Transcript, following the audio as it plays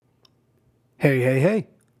Hey, hey, hey.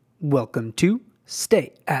 Welcome to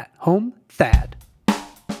Stay at Home Thad.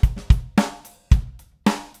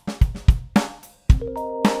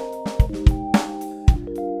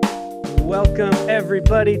 Welcome,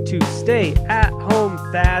 everybody, to Stay at Home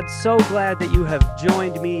Thad. So glad that you have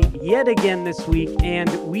joined me yet again this week.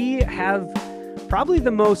 And we have probably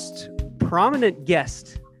the most prominent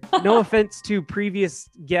guest. No offense to previous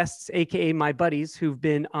guests, aka my buddies who've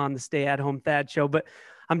been on the Stay at Home Thad show, but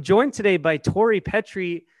I'm joined today by Tori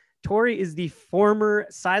Petry. Tori is the former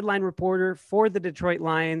sideline reporter for the Detroit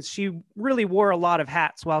Lions. She really wore a lot of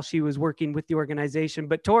hats while she was working with the organization.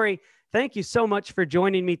 But Tori, thank you so much for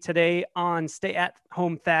joining me today on Stay at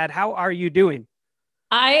Home Thad. How are you doing?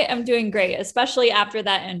 I am doing great, especially after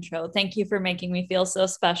that intro. Thank you for making me feel so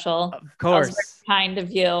special. Of course. That was very kind of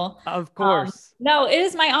you. Of course. No, it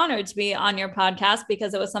is my honor to be on your podcast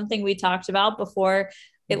because it was something we talked about before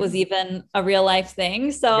it was even a real life thing.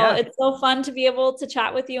 So It's so fun to be able to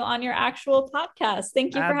chat with you on your actual podcast.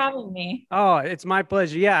 Thank you for having me. Oh, it's my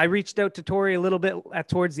pleasure. Yeah, I reached out to Tori a little bit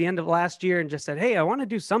towards the end of last year and just said, hey, I want to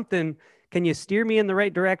do something. Can you steer me in the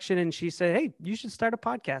right direction? And she said, hey, you should start a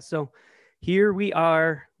podcast. So here we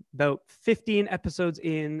are, about 15 episodes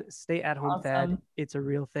in Stay at Home Thad. It's a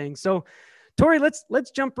real thing. So Tori,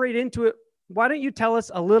 let's jump right into it. Why don't you tell us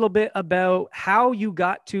a little bit about how you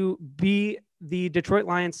got to be the Detroit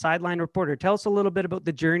Lions sideline reporter? Tell us a little bit about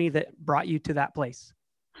the journey that brought you to that place.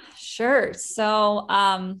 Sure. So,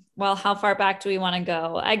 how far back do we want to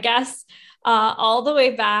go? I guess all the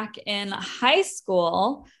way back in high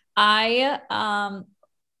school, I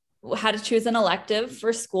had to choose an elective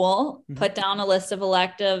for school, put down a list of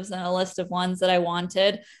electives and a list of ones that I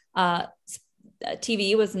wanted.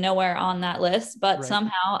 TV was nowhere on that list, but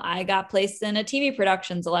somehow I got placed in a TV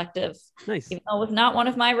productions elective, even though it was not one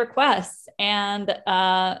of my requests. And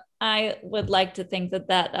I would like to think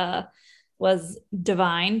that was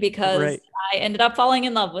divine because I ended up falling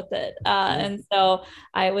in love with it. And so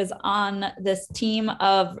I was on this team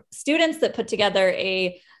of students that put together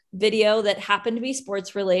a video that happened to be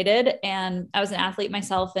sports related. And I was an athlete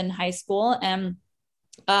myself in high school, and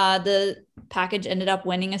the package ended up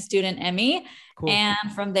winning a student Emmy. Cool.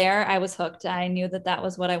 And from there, I was hooked. I knew that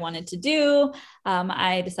was what I wanted to do.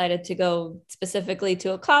 I decided to go specifically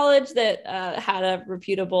to a college that had a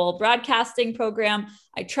reputable broadcasting program.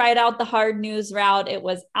 I tried out the hard news route. It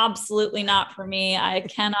was absolutely not for me. I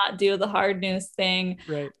cannot do the hard news thing.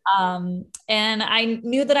 Right. And I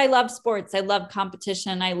knew that I loved sports. I loved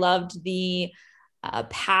competition. I loved the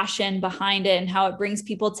passion behind it and how it brings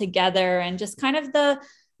people together, and just kind of the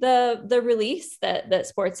release that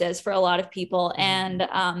sports is for a lot of people. And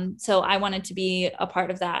so I wanted to be a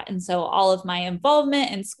part of that. And so all of my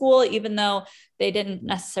involvement in school, even though they didn't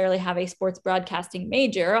necessarily have a sports broadcasting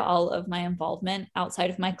major, all of my involvement outside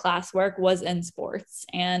of my classwork was in sports.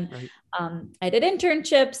 And I did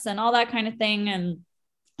internships and all that kind of thing, and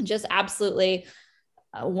just absolutely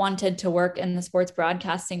wanted to work in the sports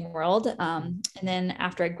broadcasting world. And then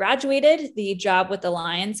after I graduated, the job with the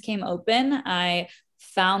Lions came open. I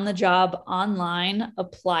found the job online,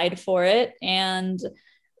 applied for it, and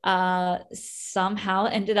somehow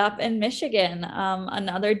ended up in Michigan.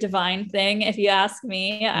 Another divine thing, if you ask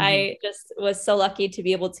me. I just was so lucky to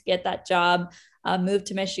be able to get that job, moved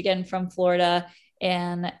to Michigan from Florida,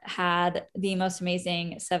 and had the most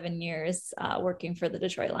amazing 7 years working for the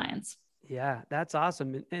Detroit Lions. Yeah, that's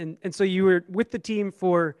awesome. And so you were with the team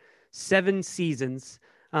for 7 seasons.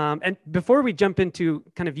 And before we jump into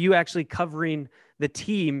kind of you actually covering the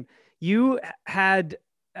team, you had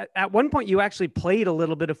at one point you actually played a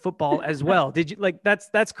little bit of football as well. Did you? Like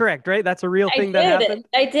that's correct, right? That's a real thing that happened.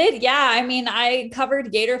 I did. Yeah. I mean, I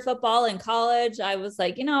covered Gator football in college. I was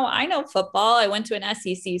like, I know football. I went to an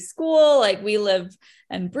SEC school. Like, we live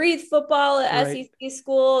and breathe football at SEC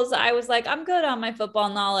schools. I was like, I'm good on my football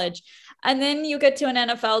knowledge. And then you get to an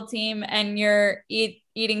NFL team and you're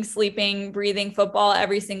eating, sleeping, breathing football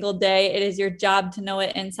every single day. It is your job to know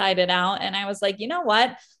it inside and out. And I was like, you know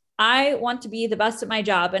what? I want to be the best at my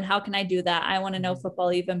job. And how can I do that? I want to know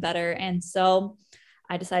football even better. And so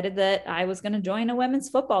I decided that I was going to join a women's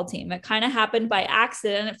football team. It kind of happened by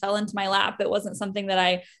accident. It fell into my lap. It wasn't something that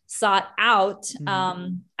I sought out.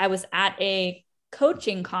 I was at a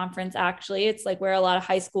coaching conference. Actually, it's like where a lot of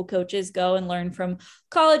high school coaches go and learn from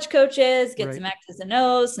college coaches, get some X's and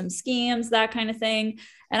O's, some schemes, that kind of thing.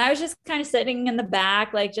 And I was just kind of sitting in the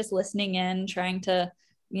back, like just listening in, trying to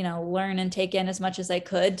learn and take in as much as I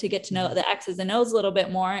could to get to know the X's and O's a little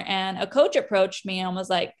bit more. And a coach approached me and was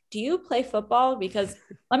like, do you play football? Because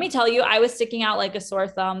let me tell you, I was sticking out like a sore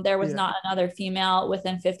thumb. There was not another female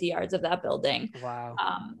within 50 yards of that building. Wow.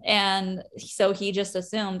 And so he just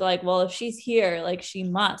assumed like, well, if she's here, like she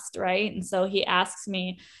must, right? And so he asks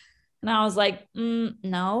me, and I was like,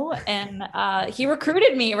 no. And he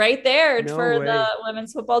recruited me right there for the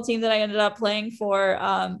women's football team that I ended up playing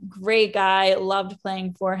for. Great guy, loved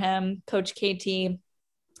playing for him, Coach KT.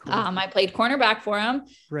 I played cornerback for him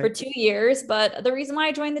for 2 years, but the reason why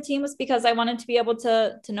I joined the team was because I wanted to be able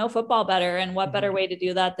to know football better. And what better way to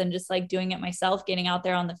do that than just like doing it myself, getting out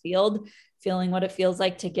there on the field, feeling what it feels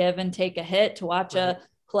like to give and take a hit, to watch a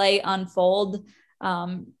play unfold.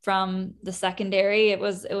 From the secondary. It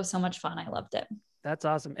was so much fun. I loved it. That's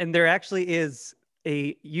awesome. And there actually is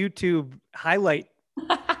a YouTube highlight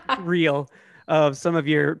reel of some of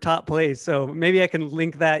your top plays. So maybe I can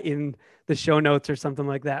link that in the show notes or something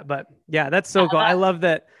like that. But yeah, that's so cool. I love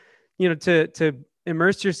that, to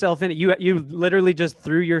immerse yourself in it. You literally just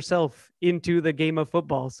threw yourself into the game of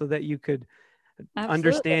football so that you could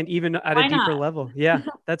understand even at a deeper level. Yeah,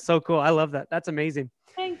 that's so cool. I love that. That's amazing.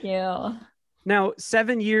 Thank you. Now,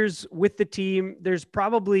 7 years with the team, there's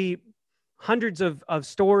probably hundreds of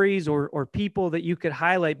stories or people that you could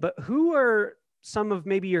highlight, but who are some of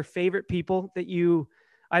maybe your favorite people that you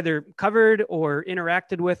either covered or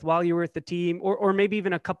interacted with while you were at the team, or maybe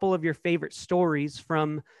even a couple of your favorite stories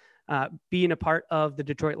from being a part of the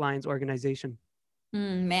Detroit Lions organization?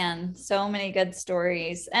 Man, so many good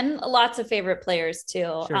stories and lots of favorite players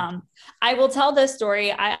too. Sure. I will tell this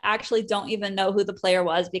story. I actually don't even know who the player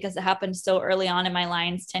was because it happened so early on in my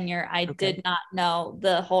Lions tenure. I did not know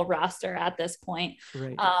the whole roster at this point.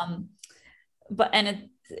 Right. But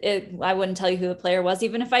I wouldn't tell you who the player was,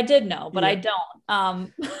 even if I did know, but I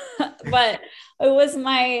don't. But it was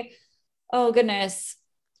my, oh goodness,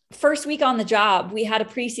 first week on the job. We had a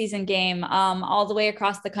preseason game all the way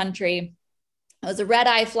across the country. It was a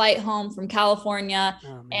red-eye flight home from California.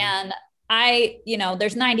 And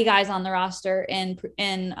there's 90 guys on the roster in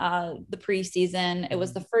the preseason. It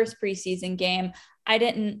was the first preseason game. I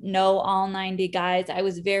didn't know all 90 guys. I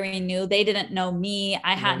was very new. They didn't know me.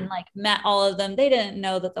 I hadn't met all of them. They didn't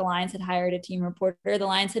know that the Lions had hired a team reporter. The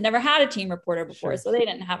Lions had never had a team reporter before, so they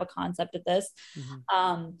didn't have a concept of this.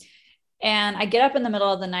 And I get up in the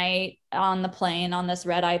middle of the night on the plane, on this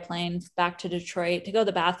red-eye plane back to Detroit to go to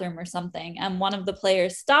the bathroom or something. And one of the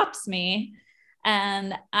players stops me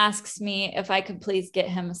and asks me if I could please get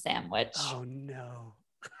him a sandwich. Oh, no.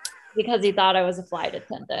 Because he thought I was a flight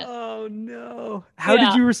attendant. Oh, no. How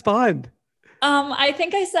did you respond? I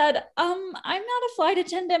think I said, I'm not a flight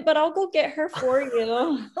attendant, but I'll go get her for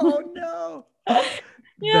you. Oh, no.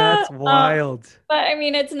 That's wild. But I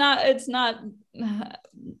mean, it's not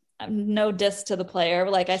no diss to the player.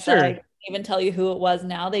 Like I said, I can't even tell you who it was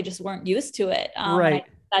now. They just weren't used to it. Right.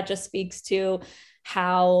 That just speaks to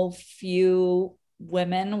how few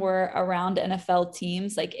women were around NFL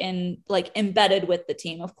teams, embedded with the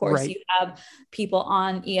team. Of course, you have people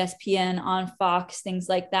on ESPN, on Fox, things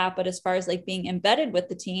like that. But as far as being embedded with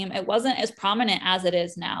the team, it wasn't as prominent as it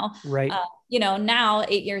is now. Right. Now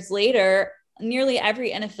 8 years later, nearly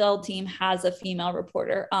every NFL team has a female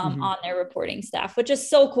reporter on their reporting staff, which is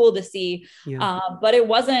so cool to see. But it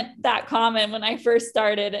wasn't that common when I first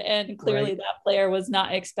started, and clearly that player was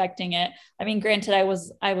not expecting it. I mean, granted, I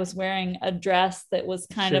was wearing a dress that was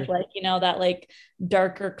kind of that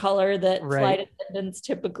darker color that flight attendants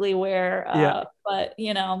typically wear. But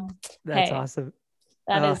that's awesome.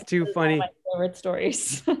 That is too funny. One of my favorite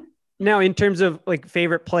stories. Now, in terms of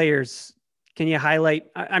favorite players, can you highlight?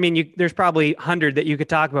 I mean, there's probably 100 that you could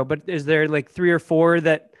talk about, but is there 3 or 4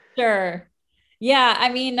 that? Sure. Yeah. I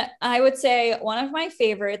mean, I would say one of my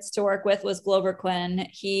favorites to work with was Glover Quinn.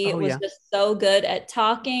 He was just so good at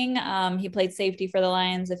talking. He played safety for the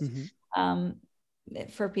Lions.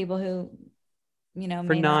 For people who,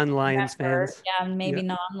 for non-Lions fans. Yeah. Maybe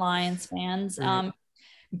non-Lions fans. Right.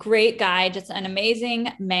 Great guy, just an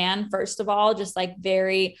amazing man. First of all, just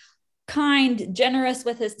very kind, generous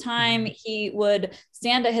with his time. He would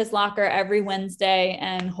stand at his locker every Wednesday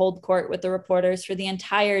and hold court with the reporters for the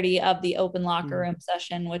entirety of the open locker room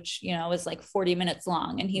session, which, was 40 minutes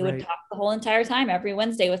long. And he would talk the whole entire time every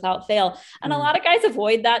Wednesday without fail. And a lot of guys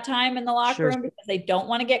avoid that time in the locker room because they don't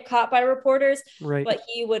want to get caught by reporters. Right. But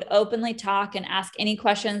he would openly talk and ask any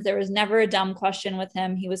questions. There was never a dumb question with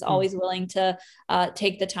him. He was always willing to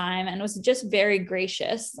take the time and was just very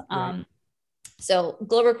gracious. So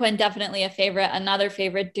Glover Quinn, definitely a favorite. Another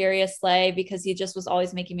favorite, Darius Slay, because he just was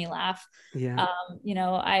always making me laugh. Yeah.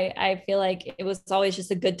 I feel like it was always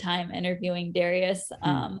just a good time interviewing Darius.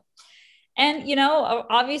 Hmm. And,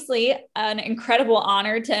 obviously an incredible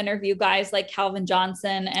honor to interview guys like Calvin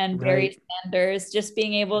Johnson and Right. Barry Sanders, just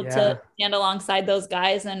being able to Yeah. stand alongside those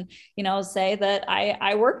guys and, say that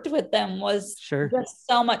I worked with them was Sure. just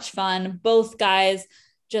so much fun. Both guys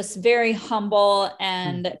just very humble Hmm.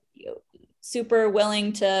 and super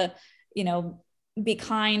willing to, be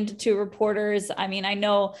kind to reporters. I mean, I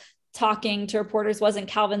know talking to reporters wasn't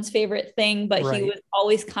Calvin's favorite thing, but he Right. was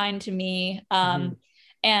always kind to me. Hmm.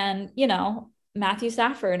 And, Matthew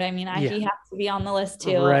Stafford, I mean, Yeah. he has to be on the list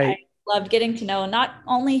too. I Right. loved getting to know not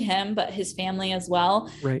only him, but his family as well.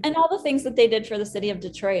 Right. And all the things that they did for the city of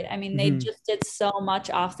Detroit. I mean, they Hmm. just did so much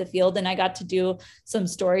off the field, and I got to do some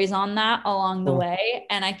stories on that along the Cool. way.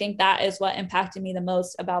 And I think that is what impacted me the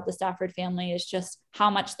most about the Stafford family, is just how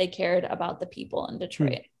much they cared about the people in Hmm.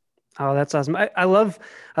 Detroit. Oh, that's awesome. I love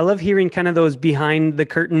hearing kind of those behind the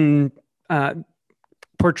curtain uh,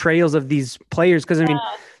 portrayals of these players. Cause I mean,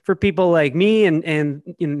 Yeah. for people like me and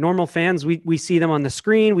normal fans, we see them on the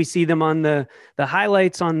screen, we see them on the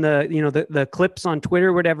highlights on the clips on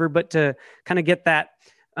Twitter, whatever, but to kind of get that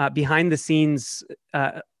behind the scenes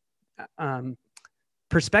um,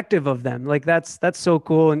 perspective of them, like that's so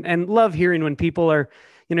cool. And love hearing when people are,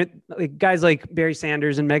 like guys like Barry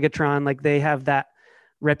Sanders and Megatron, like they have that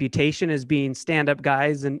reputation as being stand-up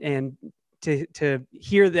guys, and to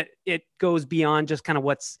hear that it goes beyond just kind of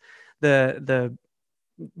what's the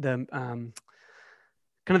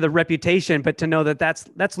kind of the reputation, but to know that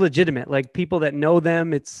that's legitimate, like people that know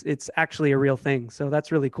them, it's actually a real thing. So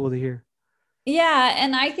that's really cool to hear. Yeah.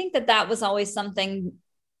 And I think that that was always something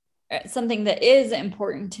that is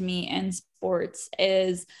important to me in sports,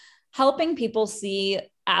 is helping people see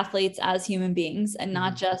athletes as human beings and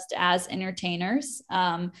not Mhm. just as entertainers,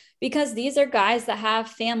 because these are guys that have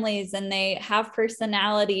families and they have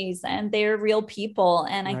personalities and they're real people.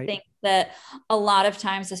 And I Right. think that a lot of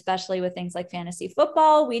times, especially with things like fantasy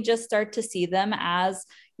football, we just start to see them as,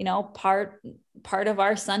 part of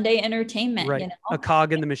our Sunday entertainment, Right. A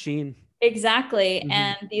cog in the machine. Exactly. Hmm.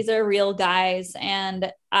 And these are real guys.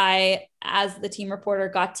 And I, as the team reporter,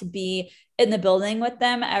 got to be in the building with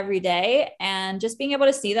them every day and just being able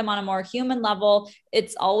to see them on a more human level.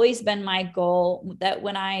 It's always been my goal that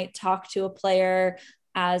when I talk to a player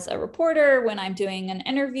as a reporter, when I'm doing an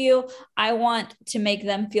interview, I want to make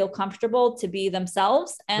them feel comfortable to be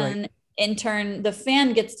themselves. Right. And in turn, the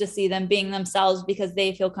fan gets to see them being themselves because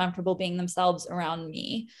they feel comfortable being themselves around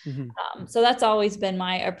me. Hmm. So that's always been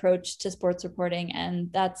my approach to sports reporting.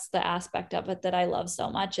 And that's the aspect of it that I love so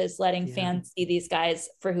much, is letting Yeah. fans see these guys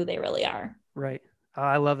for who they really are. Right. Oh,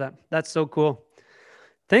 I love that. That's so cool.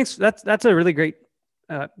 Thanks. That's a really great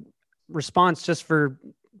uh, response, just for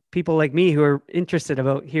people like me who are interested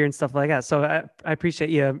about hearing stuff like that. So I appreciate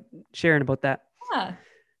you sharing about that. Yeah.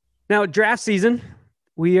 Now, draft season,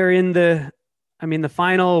 we are in the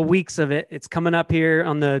final weeks of it. It's coming up here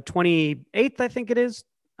on the 28th, I think it is,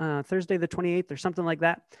 Thursday, the 28th or something like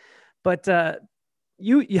that. But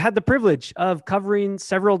you had the privilege of covering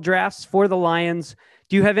several drafts for the Lions.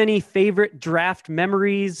 Do you have any favorite draft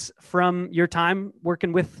memories from your time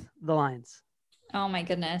working with the Lions? Oh my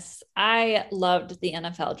goodness. I loved the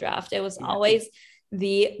NFL draft. It was Yeah. always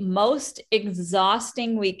the most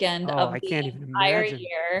exhausting weekend Oh, of I the can't even entire imagine.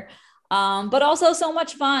 year. But also so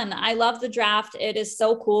much fun. I love the draft. It is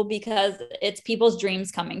so cool because it's people's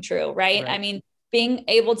dreams coming true, right? I Right. mean, being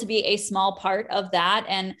able to be a small part of that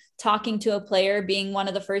and talking to a player, being one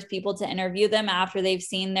of the first people to interview them after they've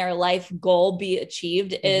seen their life goal be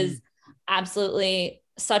achieved, Hmm. is absolutely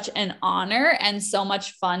such an honor and so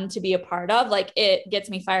much fun to be a part of. Like, it gets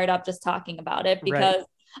me fired up just talking about it, Right.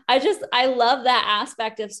 because I love that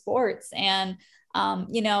aspect of sports. And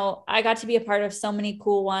I got to be a part of so many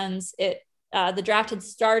cool ones. The draft had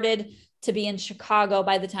started to be in Chicago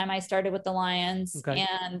by the time I started with the Lions, Okay.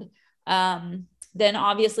 and then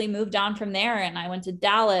obviously moved on from there. And I went to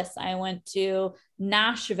Dallas, I went to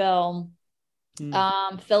Nashville,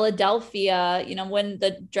 Mm. Philadelphia, when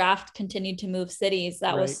the draft continued to move cities.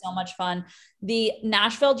 That was Right. so much fun. The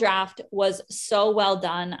Nashville draft was so well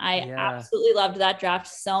done. I Yeah. absolutely loved that draft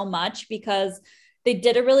so much because they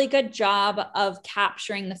did a really good job of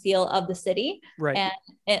capturing the feel of the city, Right. and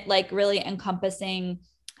it like really encompassing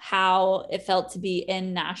how it felt to be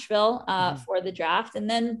in Nashville Hmm. for the draft. And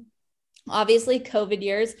then obviously COVID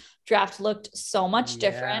years, draft looked so much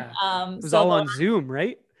different. Yeah. It was So all on Zoom,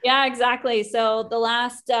 right? yeah, exactly. So the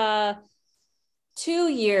last 2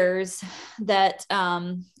 years that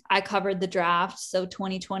I covered the draft. So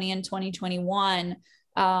 2020 and 2021,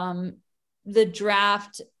 the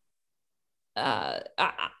draft,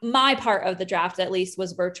 my part of the draft at least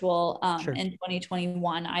was virtual. Sure. In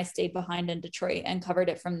 2021, I stayed behind in Detroit and covered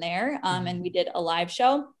it from there. And we did a live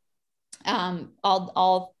show,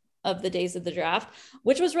 all of the days of the draft,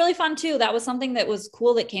 which was really fun too. That was something that was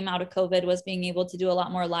cool that came out of COVID, was being able to do a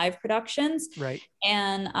lot more live productions. Right.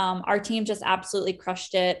 And our team just absolutely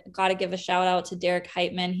crushed it. Got to give a shout out to Derek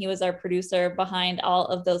Heitman. He was our producer behind all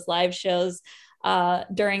of those live shows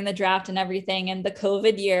during the draft and everything. And the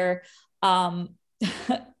COVID year, that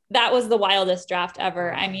was the wildest draft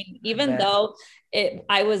ever. I mean, even though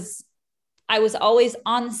I was always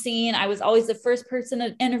on the scene. I was always the first person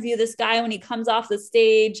to interview this guy when he comes off the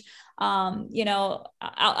stage,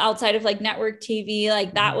 outside of like network TV,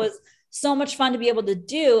 like that was so much fun to be able to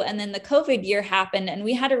do. And then the COVID year happened and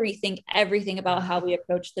we had to rethink everything about how we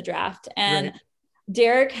approached the draft. And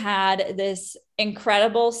Derek had this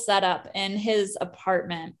incredible setup in his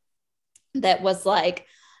apartment that was like,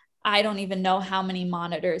 I don't even know how many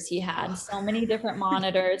monitors he had, so many different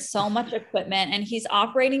monitors, so much equipment. And he's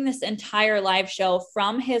operating this entire live show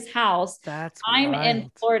from his house. I'm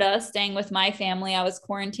in Florida staying with my family. I was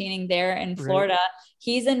quarantining there in Florida.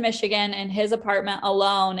 He's in Michigan in his apartment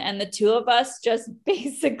alone. And the two of us just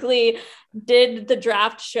basically did the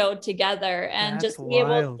draft show together and just be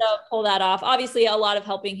able to pull that off. Obviously, a lot of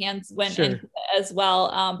helping hands went in as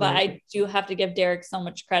well. But I do have to give Derek so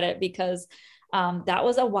much credit because that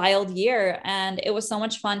was a wild year and it was so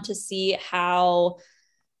much fun to see how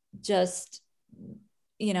just,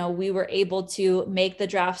 we were able to make the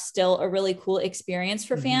draft still a really cool experience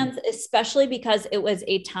for fans, especially because it was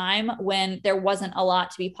a time when there wasn't a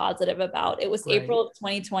lot to be positive about. It was April of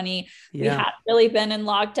 2020. We hadn't really been in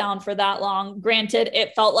lockdown for that long. Granted,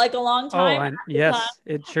 it felt like a long time. Yes,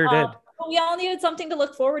 it sure did. We all needed something to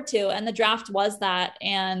look forward to. And the draft was that.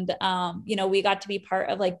 And, we got to be part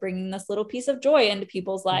of like bringing this little piece of joy into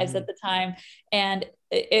people's lives at the time. And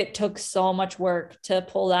it took so much work to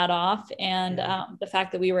pull that off. And the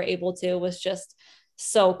fact that we were able to was just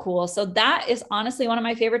so cool. So that is honestly one of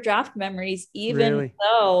my favorite draft memories, even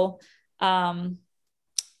though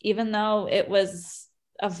it was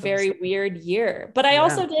a very weird year, but I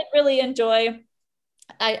also did really enjoy,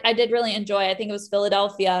 I did really enjoy, I think it was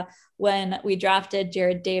Philadelphia when we drafted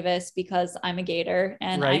Jared Davis because I'm a Gator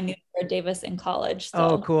and I knew Jared Davis in college.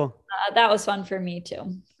 So cool. That was fun for me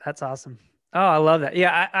too. That's awesome. Oh, I love that.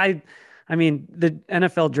 Yeah. I mean, the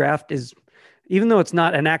NFL draft is, even though it's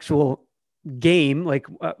not an actual game, like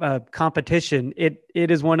a competition, it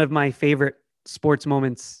is one of my favorite sports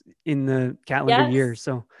moments in the calendar year.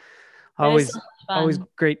 So always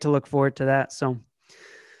great to look forward to that. So,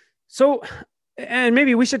 and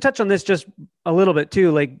maybe we should touch on this just a little bit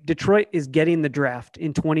too. Like Detroit is getting the draft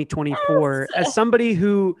in 2024. As somebody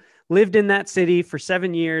who lived in that city for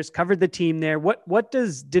 7 years, covered the team there, what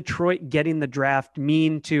does Detroit getting the draft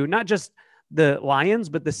mean to not just the Lions,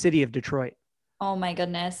 but the city of Detroit? Oh my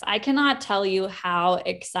goodness. I cannot tell you how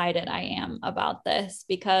excited I am about this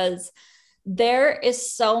because there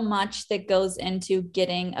is so much that goes into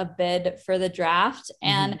getting a bid for the draft.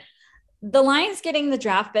 And the Lions getting the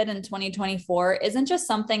draft bid in 2024 isn't just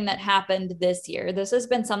something that happened this year. This has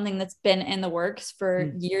been something that's been in the works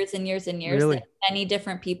for years and years and years that many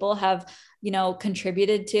different people have,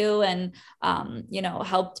 contributed to and,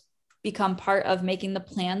 helped become part of making the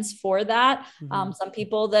plans for that. Some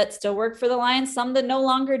people that still work for the Lions, some that no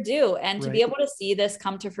longer do. And to be able to see this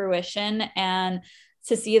come to fruition and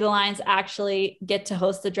to see the Lions actually get to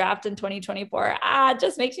host the draft in 2024, it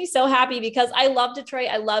just makes me so happy because I love Detroit.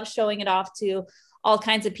 I love showing it off to all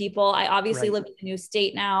kinds of people. I obviously live in a new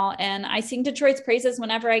state now and I sing Detroit's praises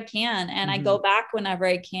whenever I can. And I go back whenever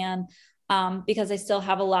I can because I still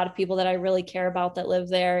have a lot of people that I really care about that live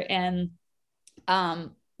there. And,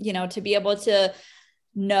 to be able to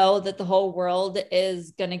know that the whole world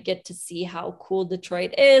is going to get to see how cool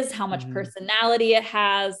Detroit is, how much personality it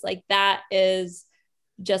has, like that is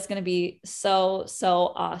just going to be so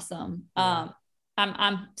awesome.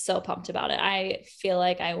 I'm so pumped about it. I feel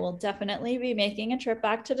like I will definitely be making a trip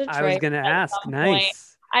back to Detroit. I was going to ask.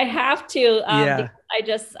 Nice. I have to.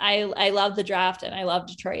 I love the draft and I love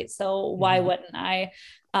Detroit. So why wouldn't I?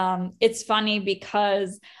 It's funny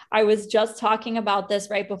because I was just talking about this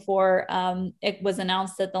right before it was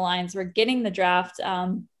announced that the Lions were getting the draft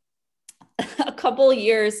a couple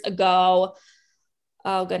years ago.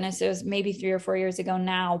 Oh goodness, it was maybe 3 or 4 years ago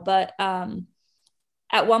now. But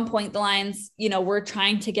at one point the Lions, were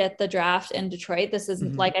trying to get the draft in Detroit. This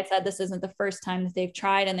isn't, like I said, this isn't the first time that they've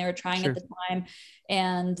tried and they were trying at the time.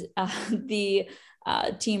 And the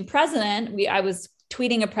team president, I was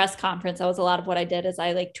tweeting a press conference. That was a lot of what I did, is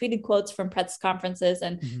I like tweeted quotes from press conferences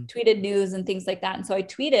and tweeted news and things like that. And so I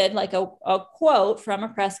tweeted like a quote from a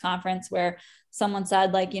press conference where someone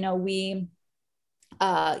said, like, we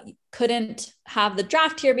couldn't have the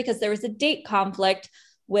draft here because there was a date conflict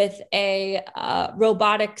with a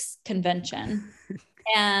robotics convention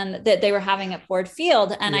and that they were having at Ford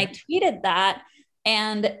Field. And I tweeted that,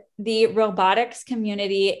 and the robotics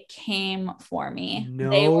community came for me.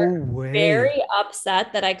 They were very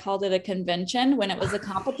upset that I called it a convention when it was a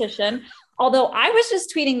competition. Although I was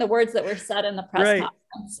just tweeting the words that were said in the press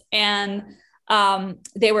conference, and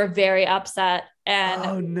they were very upset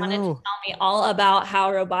and wanted to tell me all about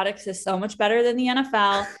how robotics is so much better than the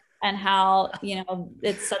NFL and how,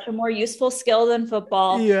 it's such a more useful skill than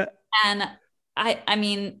football. Yeah. And I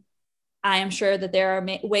mean, I am sure that there are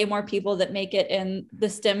way more people that make it in the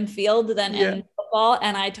STEM field than in football.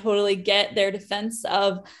 And I totally get their defense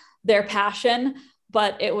of their passion,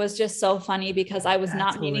 but it was just so funny because I was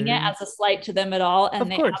not meaning it as a slight to them at all.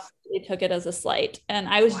 And they absolutely took it as a slight. And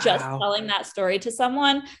I was just telling that story to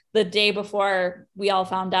someone the day before we all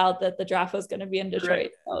found out that the draft was going to be in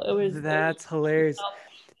Detroit. So that's hilarious.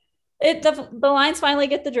 The Lions finally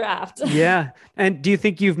get the draft. Yeah. And do you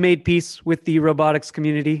think you've made peace with the robotics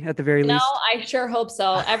community at the very least? No, I sure hope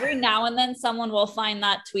so. Every now and then someone will find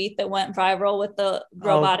that tweet that went viral with the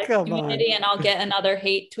robotics community, and I'll get another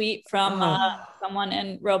hate tweet from someone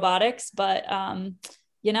in robotics. But,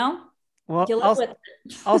 you live with it.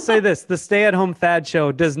 I'll say this. The Stay at Home Thad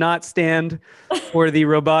Show does not stand for the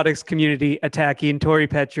robotics community attacking Tori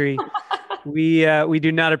Petry. We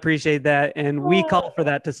do not appreciate that, and we call for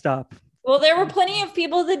that to stop. Well, there were plenty of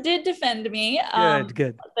people that did defend me.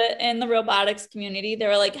 Good. In the robotics community, they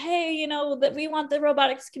were like, "Hey, that we want the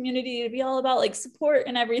robotics community to be all about like support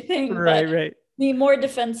and everything." Right. The more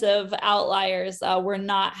defensive outliers were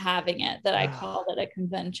not having it. That I called it a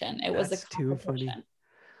convention. It was a competition. Too funny.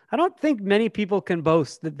 I don't think many people can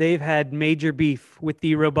boast that they've had major beef with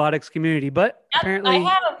the robotics community, but apparently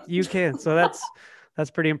you can. So that's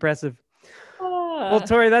pretty impressive. Well,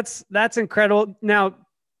 Tori, that's incredible. Now,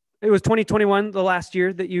 it was 2021, the last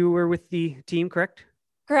year that you were with the team, correct?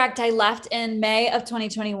 Correct. I left in May of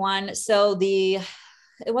 2021. So it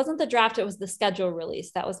wasn't the draft, it was the schedule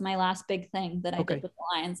release. That was my last big thing that I did with the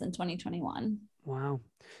Lions in 2021. Wow.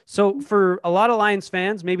 So for a lot of Lions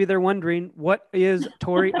fans, maybe they're wondering, what is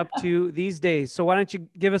Tori up to these days? So why don't you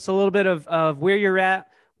give us a little bit of where you're at,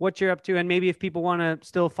 what you're up to, and maybe if people want to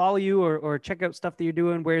still follow you or check out stuff that you're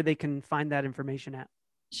doing, where they can find that information at.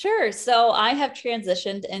 Sure. So I have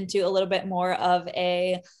transitioned into a little bit more of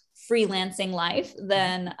a freelancing life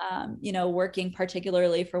than, working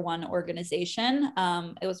particularly for one organization.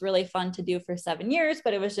 It was really fun to do for 7 years,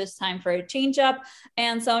 but it was just time for a change up.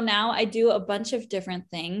 And so now I do a bunch of different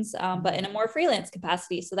things, but in a more freelance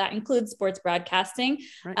capacity. So that includes sports broadcasting.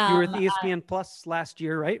 Right. You were at ESPN Plus last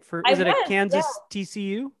year, right? Is it a Kansas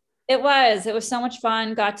TCU? It was so much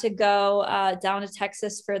fun. Got to go down to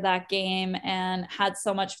Texas for that game and had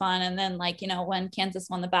so much fun. And then when Kansas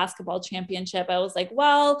won the basketball championship, I was like,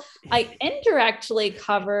 well, I indirectly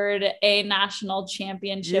covered a national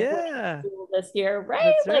championship this year,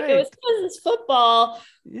 right? That's it was Kansas football,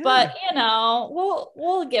 but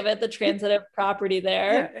we'll give it the transitive property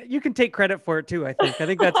there. Yeah, you can take credit for it too. I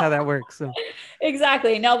think that's how that works. So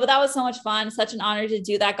exactly. No, but that was so much fun. Such an honor to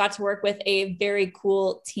do that. Got to work with a very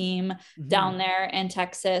cool team down there in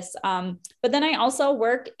Texas. But then I also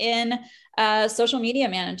work in social media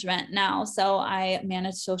management now. So I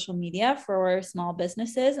manage social media for small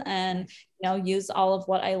businesses and, use all of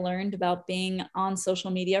what I learned about being on social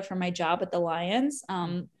media for my job at the Lions,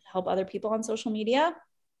 help other people on social media.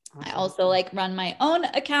 Awesome. I also run my own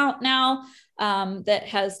account now that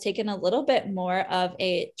has taken a little bit more of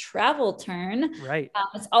a travel turn. Right.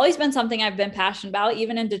 It's always been something I've been passionate about.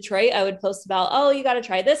 Even in Detroit, I would post about, oh, you got to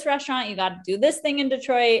try this restaurant. You got to do this thing in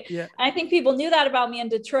Detroit. Yeah. And I think people knew that about me in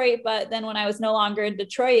Detroit. But then when I was no longer in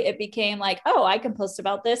Detroit, it became like, oh, I can post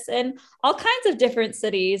about this in all kinds of different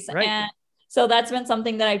cities. Right. And so that's been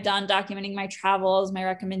something that I've done, documenting my travels, my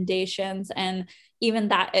recommendations, and even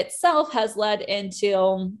that itself has led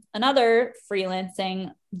into another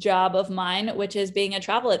freelancing job of mine, which is being a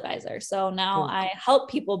travel advisor. So now I help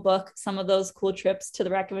people book some of those cool trips to the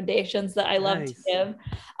recommendations that I love to give.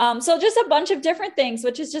 So just a bunch of different things,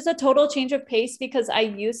 which is just a total change of pace because I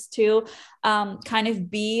used to kind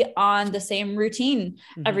of be on the same routine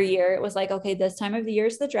every year. It was like, okay, this time of the year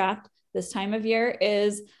is the draft. This time of year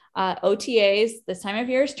is OTAs. This time of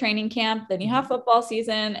year is training camp. Then you have football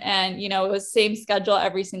season, and it was same schedule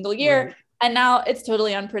every single year. Right. And now it's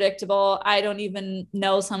totally unpredictable. I don't even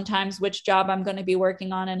know sometimes which job I'm going to be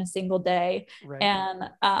working on in a single day. Right. And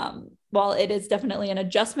while it is definitely an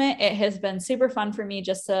adjustment, it has been super fun for me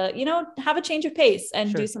just to, have a change of pace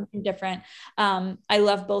and do something different. I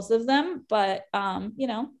love both of them, but,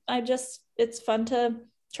 it's fun to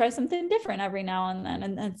try something different every now and then.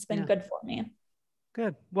 And it's been good for me.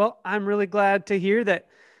 Good. Well, I'm really glad to hear that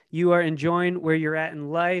you are enjoying where you're at in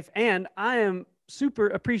life. And I am super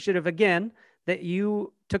appreciative again that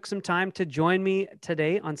you took some time to join me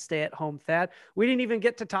today on Stay at Home Thad. We didn't even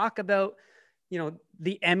get to talk about,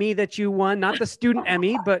 the Emmy that you won, not the student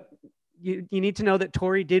Emmy, but you need to know that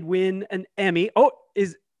Tori did win an Emmy.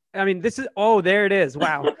 There it is.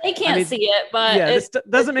 Wow. They can't see it, but this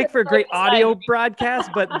doesn't make for a great audio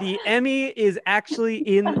broadcast, but the Emmy is actually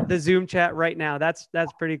in the Zoom chat right now. That's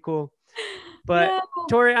pretty cool. But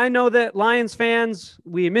Tori, I know that Lions fans,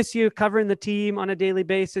 we miss you covering the team on a daily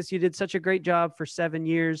basis. You did such a great job for 7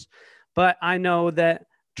 years, but I know that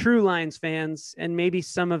true Lions fans and maybe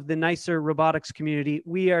some of the nicer robotics community,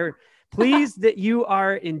 we are pleased that you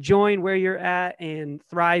are enjoying where you're at and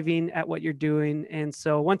thriving at what you're doing. And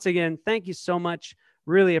so once again, thank you so much.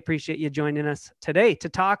 Really appreciate you joining us today to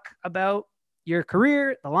talk about your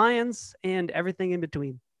career, the Lions, and everything in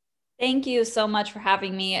between. Thank you so much for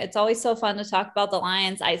having me. It's always so fun to talk about the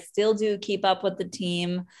Lions. I still do keep up with the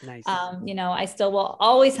team. Nice. I still will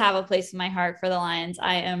always have a place in my heart for the Lions.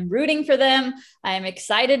 I am rooting for them. I am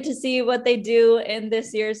excited to see what they do in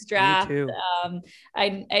this year's draft. Me too.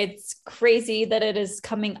 It's crazy that it is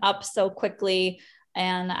coming up so quickly,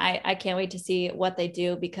 and I can't wait to see what they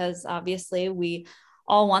do, because obviously we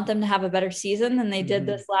all want them to have a better season than they did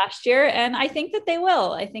this last year. And I think that they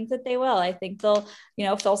will. I think they'll,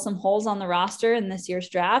 fill some holes on the roster in this year's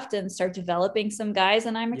draft and start developing some guys.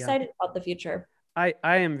 And I'm excited about the future. I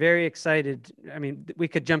am very excited. I mean, we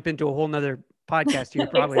could jump into a whole nother podcast here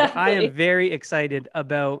probably. Exactly. I am very excited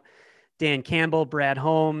about Dan Campbell, Brad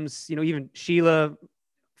Holmes, even Sheila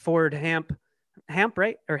Ford Hamp,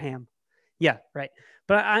 right? Or Ham. Yeah, right.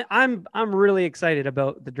 But I'm really excited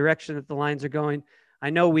about the direction that the Lions are going. I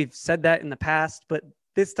know we've said that in the past, but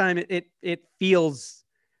this time it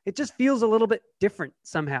just feels a little bit different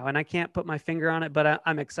somehow. And I can't put my finger on it, but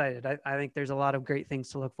I'm excited. I think there's a lot of great things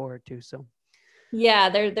to look forward to. So yeah,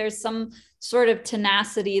 there's some sort of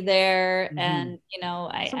tenacity there. And,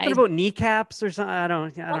 something about kneecaps or something. I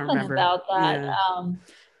don't remember about that. Yeah.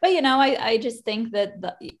 But I just think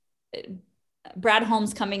that Brad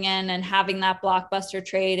Holmes coming in and having that blockbuster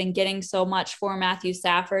trade and getting so much for Matthew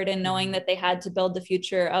Stafford and knowing that they had to build the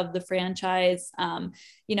future of the franchise. I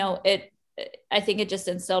think it just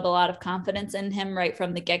instilled a lot of confidence in him right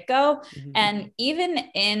from the get-go. And even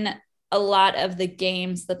in a lot of the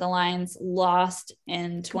games that the Lions lost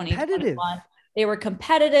in 2021, they were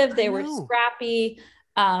competitive. They were scrappy.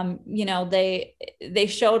 They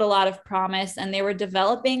showed a lot of promise, and they were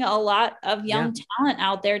developing a lot of young talent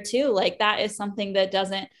out there too. Like, that is something that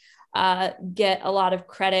doesn't get a lot of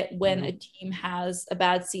credit when a team has a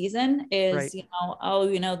bad season is,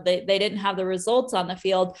 they didn't have the results on the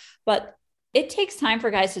field, but it takes time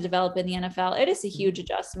for guys to develop in the NFL. It is a huge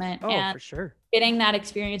adjustment. And for sure. Getting that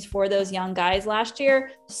experience for those young guys last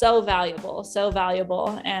year, so valuable.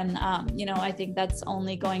 And, I think that's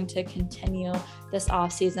only going to continue this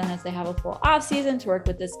off season as they have a full off season to work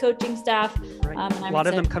with this coaching staff. Right. A lot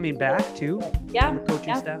of them coming back too. Yeah.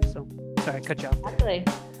 Coaching staff. So sorry, I cut you off. Exactly.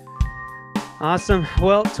 Awesome.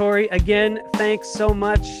 Well, Tori, again, thanks so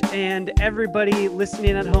much. And everybody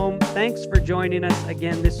listening at home, thanks for joining us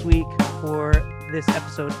again this week for this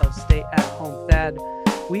episode of Stay at Home Thad.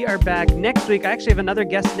 We are back next week. I actually have another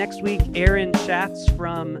guest next week. Aaron Schatz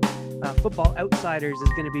from Football Outsiders is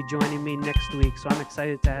going to be joining me next week. So I'm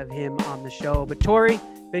excited to have him on the show. But Tori,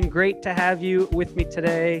 been great to have you with me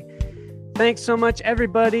today. Thanks so much,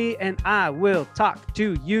 everybody. And I will talk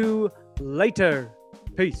to you later.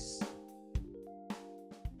 Peace.